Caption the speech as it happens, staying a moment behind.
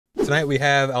tonight we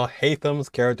have Alhaitham's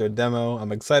character demo.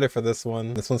 I'm excited for this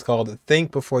one. This one's called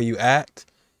Think Before You Act.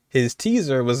 His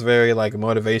teaser was very like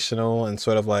motivational and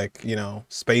sort of like, you know,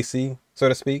 spacey, so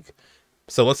to speak.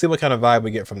 So let's see what kind of vibe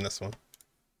we get from this one.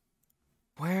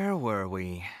 Where were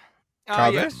we?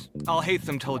 Kaveh? Yes.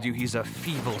 Alhaitham told you he's a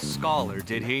feeble scholar,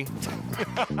 did he?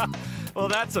 Well,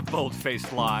 that's a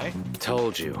bold-faced lie.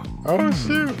 Told you. Oh,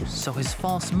 shoot. So his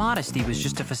false modesty was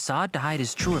just a facade to hide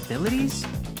his true abilities?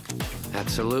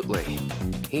 Absolutely.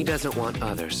 He doesn't want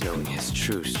others knowing his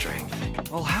true strength.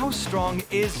 Well, how strong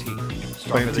is he?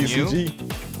 Playing Stronger than you?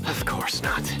 Of course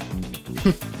not.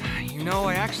 You know,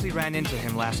 I actually ran into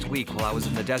him last week while I was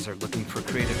in the desert llooking for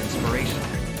creative inspiration.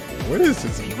 What is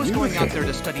this? He was going out there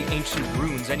to study ancient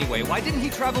runes anyway. Why didn't he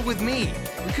travel with me?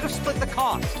 We could have split the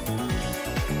cost.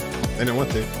 I didn't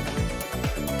want to.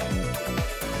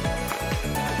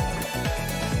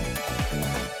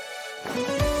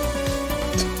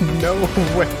 No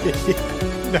way.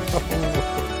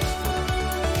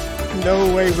 No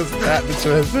way was that the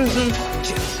transition.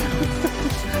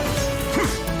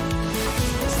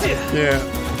 Yeah.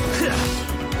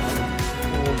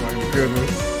 Oh my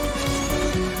goodness.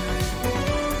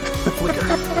 What in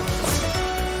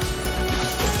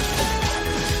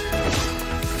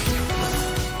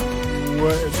the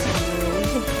world?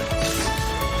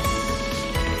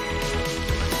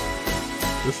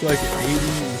 This like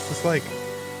 80s, this like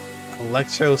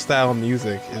electro style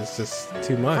music is just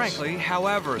too much. Frankly,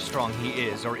 however strong he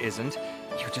is or isn't,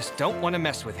 you just don't want to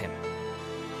mess with him.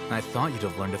 I thought you'd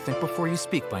have learned to think before you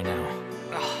speak by now.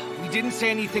 We didn't say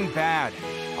anything bad.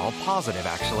 All positive,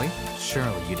 actually.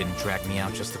 Surely you didn't drag me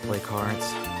out just to play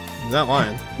cards. Not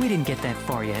lying. We didn't get that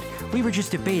far yet. We were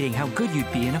just debating how good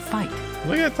you'd be in a fight.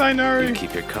 Look at Tainari. You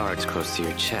keep your cards close to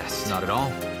your chest. Not at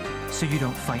all. So you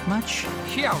don't fight much?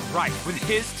 Yeah, right. With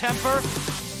his temper?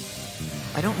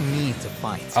 I don't need to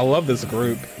fight. I love this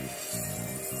group.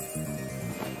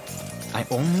 I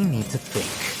only need to think.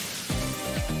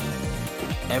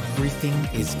 Everything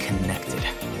is connected.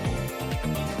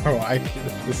 Oh, I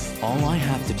get this. All I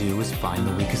have to do is find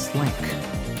the weakest link,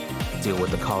 deal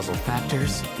with the causal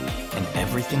factors, and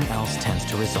everything else tends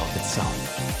to resolve itself.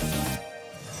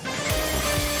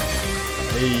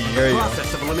 Hey, there you go.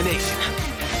 Process of elimination.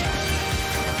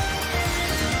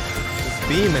 This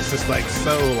beam is just like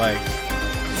so like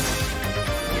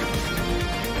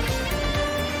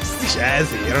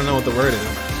jazzy. I don't know what the word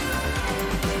is.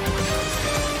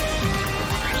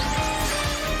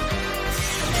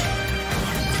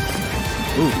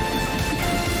 Ooh.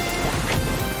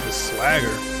 The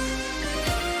swagger.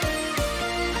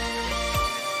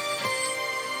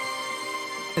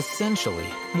 Essentially,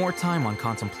 more time on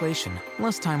contemplation,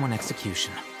 less time on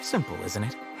execution. Simple, isn't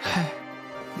it?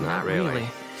 Not really.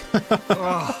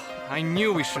 Ugh, I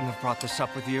knew we shouldn't have brought this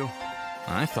up with you.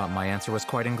 I thought my answer was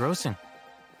quite engrossing.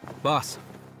 Boss,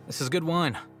 this is good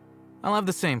wine. I'll have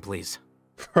the same, please.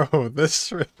 Bro, this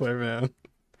trailer, man.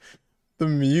 The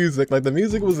music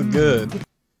was good.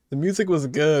 The music was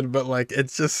good, but like I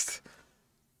just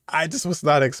was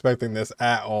not expecting this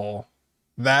at all.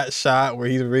 That shot where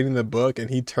he's reading the book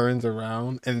and he turns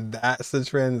around and that's the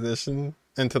transition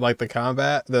into like the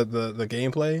combat, the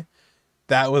gameplay.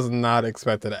 That was not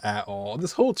expected at all.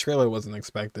 This whole trailer wasn't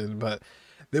expected, but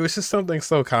there was just something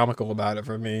so comical about it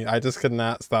for me. I just could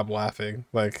not stop laughing.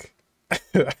 Like,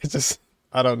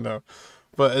 I don't know.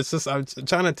 But it's just, I'm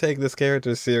trying to take this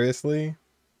character seriously.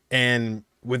 And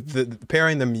with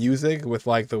pairing the music with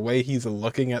like the way he's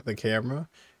looking at the camera,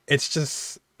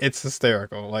 it's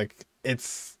hysterical. Like, I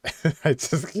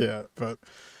just can't. But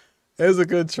it was a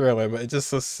good trailer, but it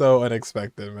just was so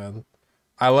unexpected, man.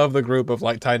 I love the group of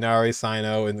like Tainari,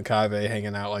 Sino, and Kaveh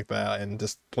hanging out like that and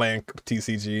just playing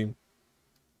TCG.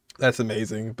 That's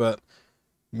amazing. But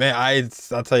man,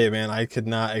 I'll tell you, man, I could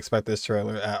not expect this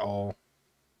trailer at all.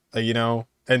 You know,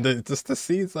 and just the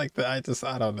scenes like that,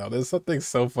 I don't know. There's something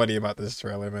so funny about this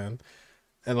trailer, man.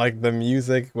 And like the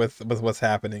music with what's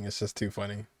happening is just too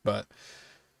funny. But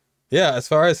yeah, as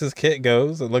far as his kit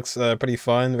goes, it looks pretty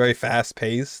fun, very fast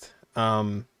paced.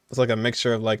 It's like a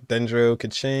mixture of like Dendro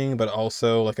Kaching, but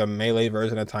also like a melee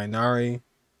version of Tainari.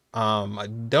 I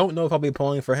don't know if I'll be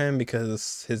pulling for him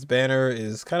because his banner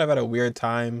is kind of at a weird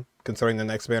time considering the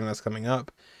next banner that's coming up.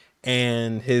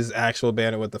 And his actual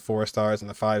banner with the 4 stars and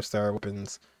the 5-star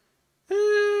weapons,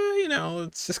 you know,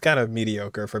 it's just kind of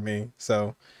mediocre for me.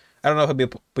 So I don't know if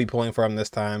I'll be pulling for him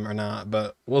this time or not,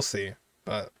 but we'll see.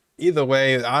 But either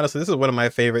way, honestly, this is one of my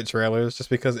favorite trailers just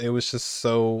because it was just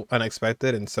so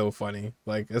unexpected and so funny.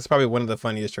 Like, it's probably one of the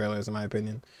funniest trailers in my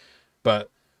opinion. But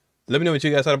let me know what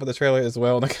you guys thought about the trailer as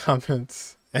well in the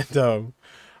comments. And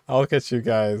I'll catch you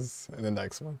guys in the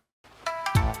next one.